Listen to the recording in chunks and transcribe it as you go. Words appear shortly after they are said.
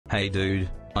Hey dude,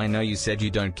 I know you said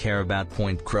you don't care about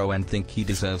Point Crow and think he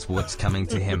deserves what's coming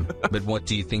to him, but what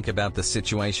do you think about the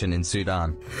situation in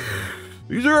Sudan?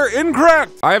 These are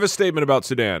incorrect! I have a statement about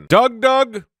Sudan.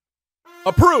 DougDoug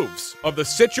approves of the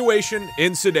situation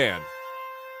in Sudan.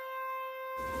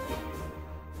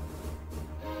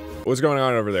 What's going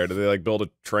on over there? Did they like build a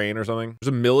train or something? There's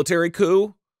a military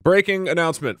coup? Breaking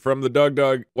announcement from the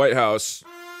DougDoug White House.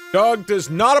 Doug does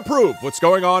not approve what's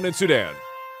going on in Sudan.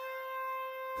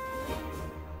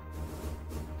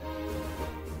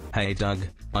 Hey Doug,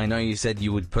 I know you said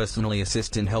you would personally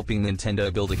assist in helping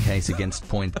Nintendo build a case against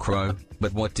Point Crow,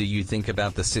 but what do you think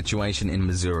about the situation in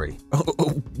Missouri?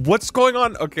 What's going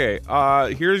on? Okay,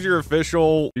 here's your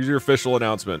official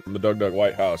announcement from the DougDoug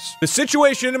White House. The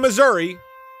situation in Missouri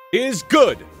is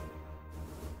good.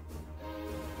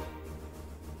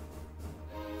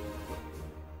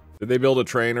 Did they build a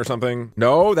train or something?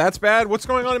 No, that's bad. What's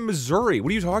going on in Missouri?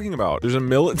 What are you talking about? There's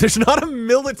not a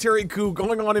military coup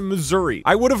going on in Missouri.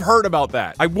 I would have heard about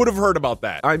that.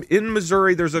 I'm in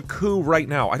Missouri. There's a coup right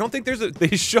now. I don't think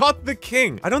they shot the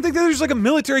king. I don't think there's like a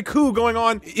military coup going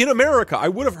on in America. I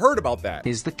would have heard about that.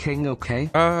 Is the king okay?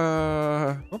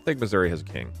 I don't think Missouri has a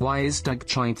king. Why is Doug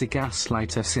trying to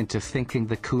gaslight us into thinking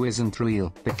the coup isn't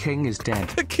real? The king is dead.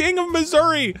 The king of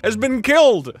Missouri has been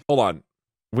killed. Hold on.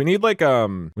 We need like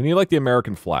the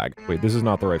American flag. Wait, this is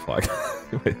not the right flag.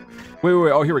 wait.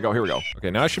 Oh, here we go. Okay,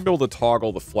 now I should be able to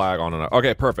toggle the flag on and off.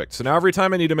 Okay, perfect. So now every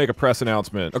time I need to make a press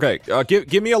announcement. Okay,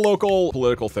 give me a local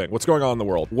political thing. What's going on in the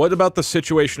world? What about the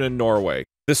situation in Norway?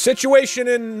 The situation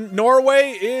in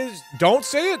Norway is, don't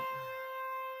say it,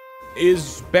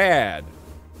 is bad.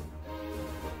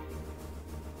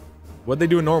 What'd they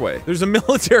do in Norway? There's a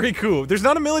military coup. There's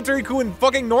not a military coup in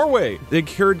fucking Norway. They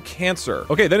cured cancer.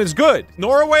 Okay, then it's good.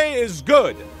 Norway is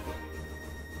good.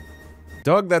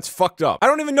 Doug, that's fucked up. I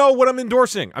don't even know what I'm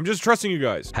endorsing. I'm just trusting you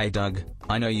guys. Hey Doug,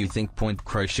 I know you think Point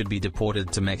Crow should be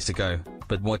deported to Mexico,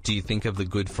 but what do you think of the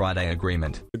Good Friday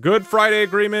Agreement? The Good Friday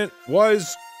Agreement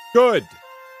was good.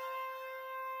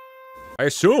 I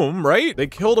assume, right? They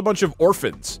killed a bunch of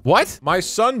orphans. What? My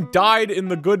son died in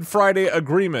the Good Friday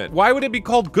Agreement. Why would it be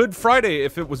called Good Friday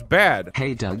if it was bad?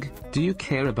 Hey Doug, do you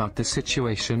care about the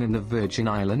situation in the Virgin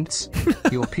Islands?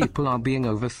 Your people are being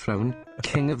overthrown.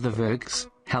 King of the Virgs,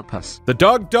 help us. The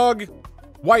DougDoug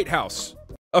White House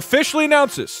officially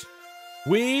announces,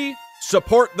 we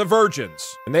support the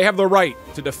virgins, and they have the right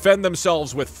to defend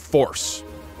themselves with force.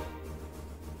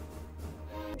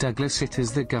 Douglas, it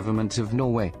is the government of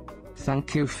Norway.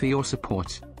 Thank you for your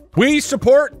support. We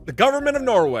support the government of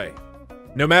Norway.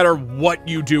 No matter what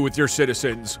you do with your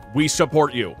citizens, we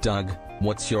support you. Doug,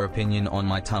 what's your opinion on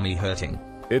my tummy hurting?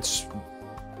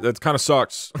 That kind of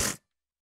sucks.